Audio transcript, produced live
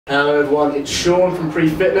Hello everyone, it's Sean from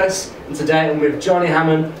Prefitness, and today I'm with Jonny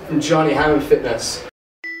Hammond from Jonny Hammond Fitness.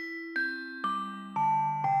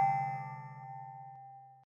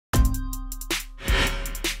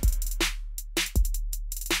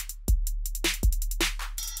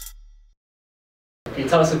 Can you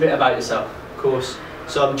tell us a bit about yourself? Of course.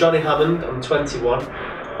 So I'm Jonny Hammond, I'm 21,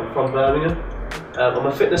 I'm from Birmingham. I'm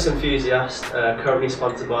a fitness enthusiast, currently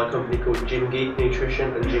sponsored by a company called Gym Geek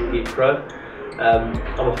Nutrition and Gym Geek Pro.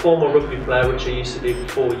 I'm a former rugby player, which I used to do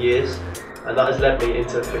for 4 years, and that has led me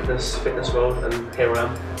into the fitness world, and here I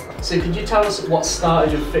am. So could you tell us what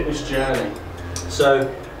started your fitness journey?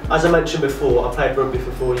 So, as I mentioned before, I played rugby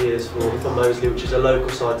for 4 years for Moseley, which is a local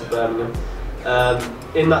side to Birmingham.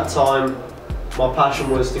 In that time, my passion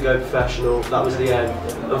was to go professional. That was the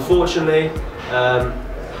aim. Unfortunately, I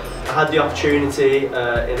had the opportunity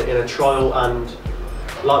in a trial, and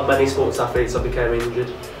like many sports athletes, I became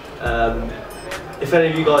injured. If any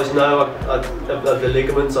of you guys know of the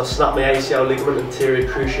ligaments, I snapped my ACL ligament, anterior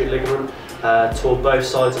cruciate ligament, tore both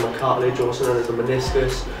sides of my cartilage, also known as the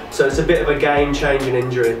meniscus. So it's a bit of a game-changing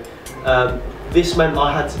injury. This meant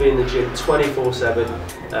I had to be in the gym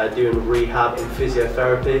 24/7, doing rehab and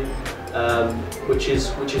physiotherapy, which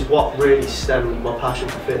is what really stemmed my passion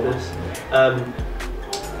for fitness.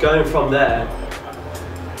 Going from there,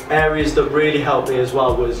 areas that really helped me as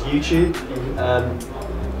well was YouTube.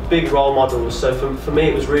 Big role models, so for me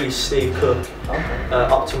it was really Steve Cook,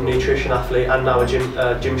 optimal nutrition athlete and now a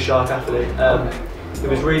Gymshark athlete. It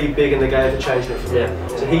was really big in the game for changing it for me.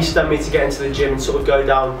 So he stemmed me to get into the gym and sort of go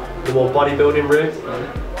down the more bodybuilding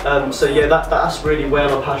route. So yeah, that's really where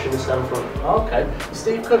my passion has stemmed from. Okay.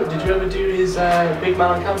 Steve Cook, did you ever do his Big Man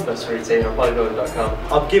on Campus routine on bodybuilding.com?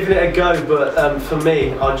 I've given it a go, but for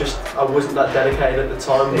me, I wasn't that dedicated at the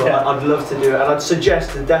time, but I'd love to do it, and I'd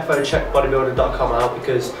suggest to defo check bodybuilding.com out,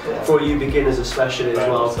 because for all you beginners especially as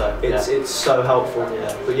well, it's so helpful.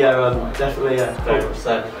 But yeah, definitely, yeah. Very much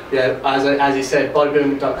so. Yeah, as you said,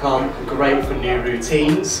 bodybuilding.com, great for new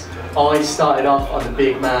routines. I started off on the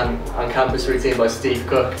Big Man on Campus routine by Steve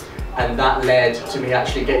Cook, and that led to me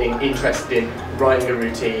actually getting interested in writing a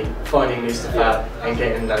routine, finding new stuff out, and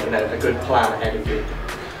getting a good plan ahead of you.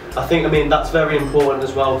 I mean that's very important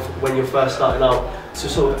as well when you're first starting out, to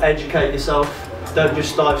sort of educate yourself. Don't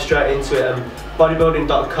just dive straight into it.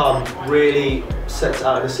 Bodybuilding.com really sets it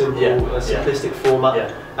out in a simple, simplistic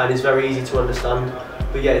format, and is very easy to understand.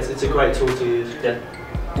 But yeah, it's a great tool to use.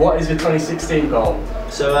 What is your 2016 goal?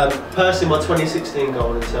 So personally, my 2016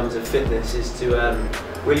 goal in terms of fitness is to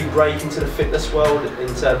really break into the fitness world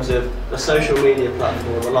in terms of a social media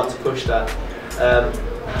platform. I'd like to push that.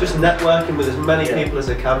 Just networking with as many people as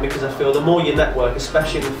I can, because I feel the more you network,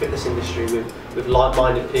 especially in the fitness industry with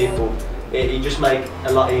like-minded people, you just make it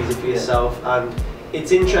a lot easier for yourself. And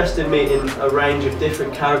it's interested me in a range of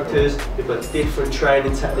different characters, we've got different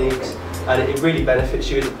training techniques, and it really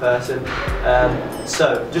benefits you as a person.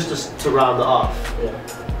 So just to round that off,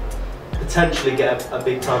 potentially get a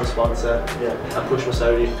big time sponsor and push my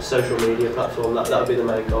social media platform. That would be the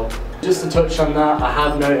main goal. Just to touch on that, I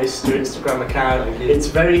have noticed your Instagram account, it's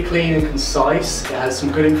very clean and concise. It has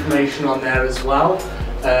some good information on there as well.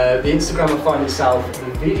 The Instagram, I find itself,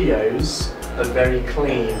 the videos are very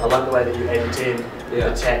clean. I like the way that you edit in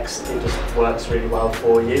the text, it just works really well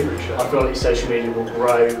for you. I feel like your social media will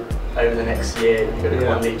grow over the next year. You're going to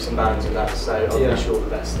go on leaps and bounds with that, so I wish you all the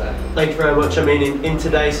best there. Thank you very much. I mean, in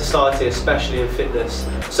today's society, especially in fitness,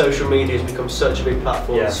 social media has become such a big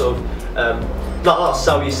platform to sort of, not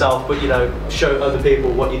sell yourself, but show other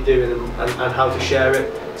people what you're doing and how to share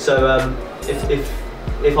it. So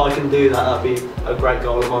if I can do that, that'd be a great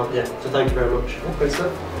goal of mine. So thank you very much. Okay, sir.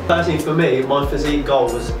 Personally, for me, my physique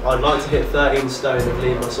goal was I'd like to hit 13 stone of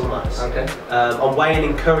lean muscle mass. Okay. I'm weighing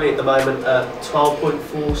in currently at the moment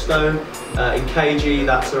 12.4 stone. In kg,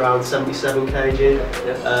 that's around 77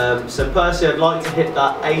 kg. So personally, I'd like to hit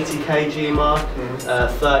that 80 kg mark,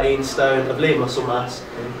 13 stone of lean muscle mass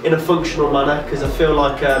in a functional manner, because I feel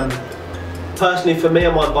like, personally for me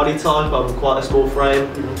and my body type, I'm quite a small frame.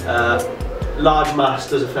 Large mass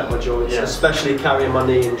does affect my joints, especially carrying my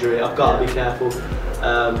knee injury. I've got to be careful.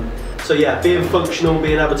 So yeah, being functional,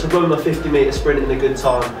 being able to run my 50-metre sprint in a good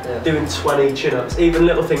time, doing 20 chin-ups, even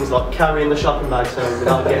little things like carrying the shopping bags home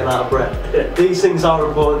without getting out of breath. These things are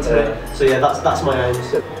important to me. So yeah, that's my aim.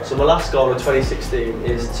 So my last goal of 2016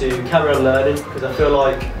 is to carry on learning, because I feel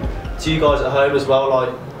like, to you guys at home as well,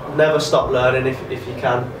 like, never stop learning if you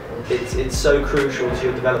can. It's so crucial to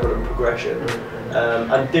your development and progression.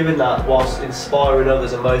 And doing that whilst inspiring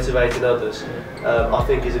others and motivating others, I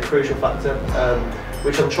think is a crucial factor,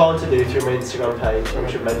 which I'm trying to do through my Instagram page,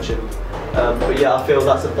 which I mentioned. But yeah, I feel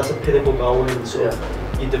that's a pinnacle goal, and sort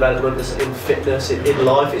of your development in fitness, in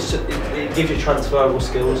life. It gives you transferable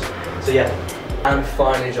skills. So yeah. And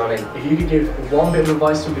finally, Johnny, if you could give one bit of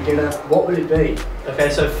advice to a beginner, what would it be? Okay,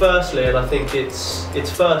 so firstly, and I think it's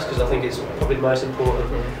first because I think it's probably the most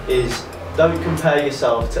important, is don't compare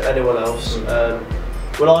yourself to anyone else.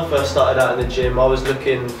 When I first started out in the gym, I was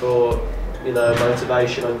looking for, you know,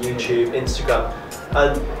 motivation on YouTube, Instagram,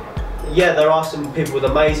 and yeah, there are some people with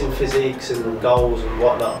amazing physiques and goals and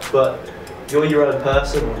whatnot, but you're your own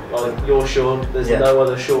person. Like, you're Sean. There's no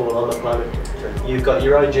other Sean on the planet. You've got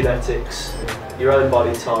your own genetics, your own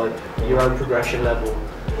body type, your own progression level,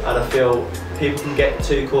 and I feel people can get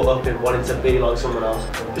too caught up in wanting to be like someone else.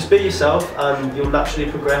 Just be yourself and you'll naturally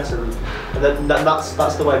progress, and then that's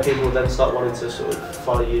the way people will then start wanting to sort of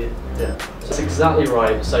follow you. Yeah, that's exactly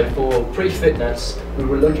right. So for Prefitness, we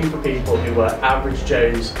were looking for people who were average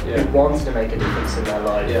Joes who wanted to make a difference in their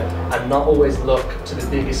life and not always look to the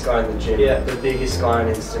biggest guy in the gym, the biggest guy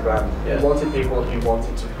on Instagram. We wanted people who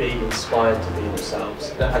wanted to be inspired to be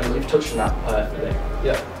themselves. And you've touched on that perfectly.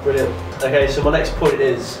 Yeah, brilliant. Okay, so my next point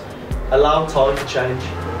is allow time to change.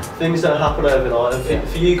 Things don't happen overnight, and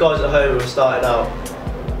for you guys at home who are starting out,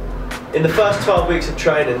 in the first 12 weeks of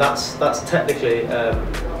training, that's technically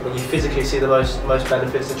when you physically see the most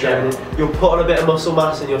benefits of training. You'll put on a bit of muscle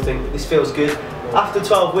mass and you'll think, this feels good. After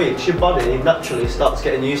 12 weeks, your body naturally starts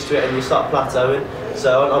getting used to it and you start plateauing.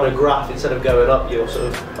 So on a graph, instead of going up, you're sort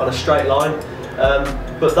of on a straight line.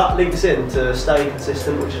 But that links in to staying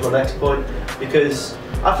consistent, which is my next point, because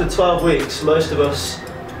after 12 weeks, most of us,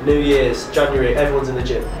 New Year's, January, everyone's in the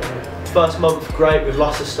gym. First month, great, we've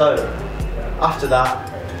lost a stone. After that,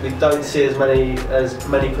 we don't see as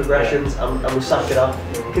many progressions, and we sack it up.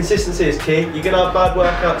 Consistency is key. You're going to have bad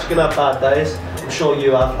workouts, you're going to have bad days. I'm sure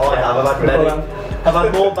you have, I have, I've had many. I've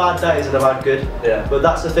had more bad days than I've had good. But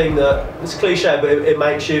that's the thing that, it's cliche, but it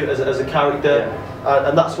makes you as a character,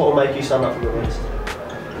 and that's what will make you stand up from the rest.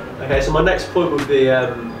 Okay, so my next point would be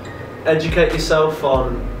educate yourself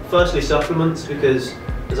on, firstly, supplements, because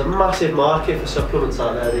there's a massive market for supplements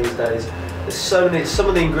out there these days. There's so many, some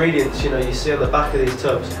of the ingredients, you know, you see on the back of these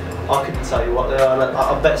tubs, I couldn't tell you what they are, and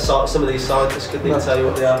I bet some of these scientists couldn't even tell you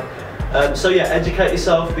what they are. So yeah, educate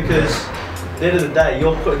yourself, because at the end of the day,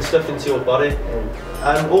 you're putting stuff into your body.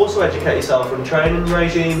 And also educate yourself on training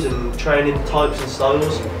regimes and training types and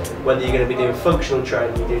styles, whether you're going to be doing functional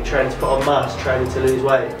training, you're doing training to put on mass, training to lose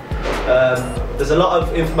weight. There's a lot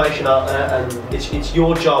of information out there, and it's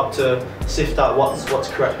your job to sift out what's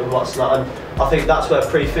correct and what's not. And I think that's where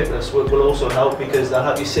Prefitness will also help, because they'll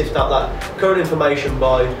help you sift out that current information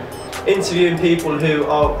by interviewing people who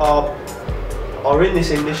are in this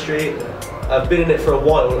industry, have been in it for a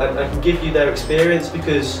while, and can give you their experience.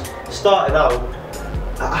 Because starting out,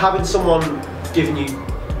 having someone giving you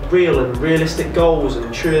real and realistic goals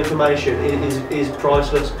and true information is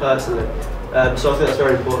priceless, personally. So I think that's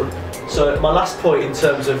very important. So my last point in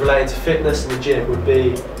terms of relating to fitness and the gym would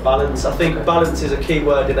be balance. I think balance is a key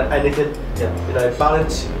word in anything. You know,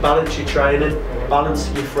 balance your training,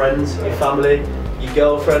 balance your friends, your family, your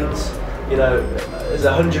girlfriends. You know, there's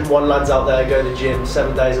 101 lads out there going to the gym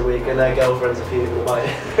 7 days a week, and their girlfriends are feeling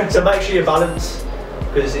away. So make sure you balance,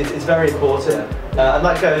 because it's very important. And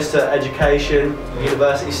that goes to education,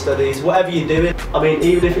 university studies, whatever you're doing. I mean,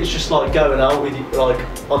 even if it's just like going out with you, like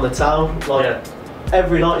on the town, like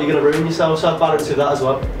every night you're going to ruin yourself, so have balance with that as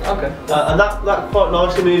well. Okay. And that quite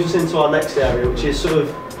nicely moves us into our next area, which is sort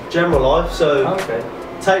of general life. So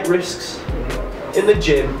take risks. In the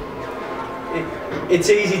gym, it's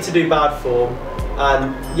easy to do bad form,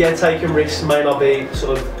 and yeah, taking risks may not be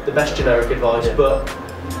sort of the best generic advice, but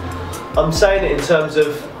I'm saying it in terms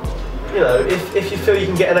of, you know, if you feel you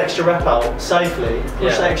can get an extra rep out safely,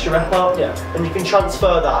 push that extra rep out, and you can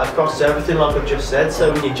transfer that across to everything like I've just said.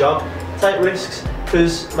 So in your job, take risks,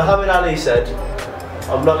 because Muhammad Ali said,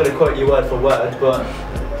 I'm not going to quote you word for word, but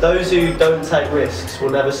those who don't take risks will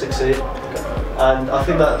never succeed. And I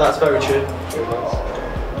think that's very true.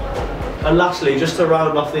 And lastly, just to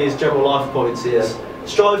round off these general life points, is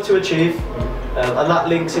strive to achieve, and that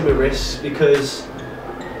links in with risks, because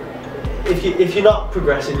if you're not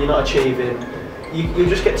progressing, you're not achieving, you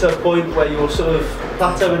just get to a point where you're sort of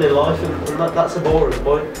plateauing in life, and that's a boring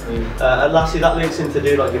point. And lastly, that links into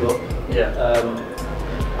do not give up.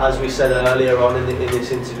 As we said earlier on in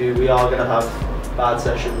this interview, we are going to have bad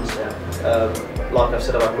sessions. Like I've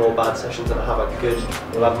said, I've had more bad sessions than I have had good.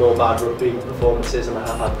 I've had more bad rugby performances than I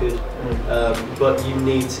have had good. But you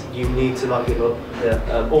need to not give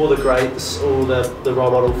up. All the greats, all the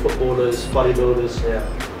role model footballers, bodybuilders,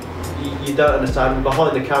 you don't understand.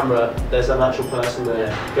 Behind the camera, there's an actual person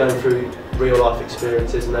there going through real life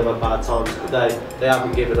experiences, and they've had bad times, but they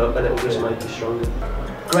haven't given up, and it will just make you stronger.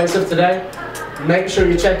 Great stuff today. Make sure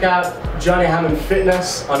you check out Jonny Hammond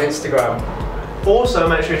Fitness on Instagram. Also,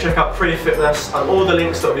 make sure you check out Prefitness and all the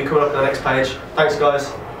links that will be coming up on the next page. Thanks, guys.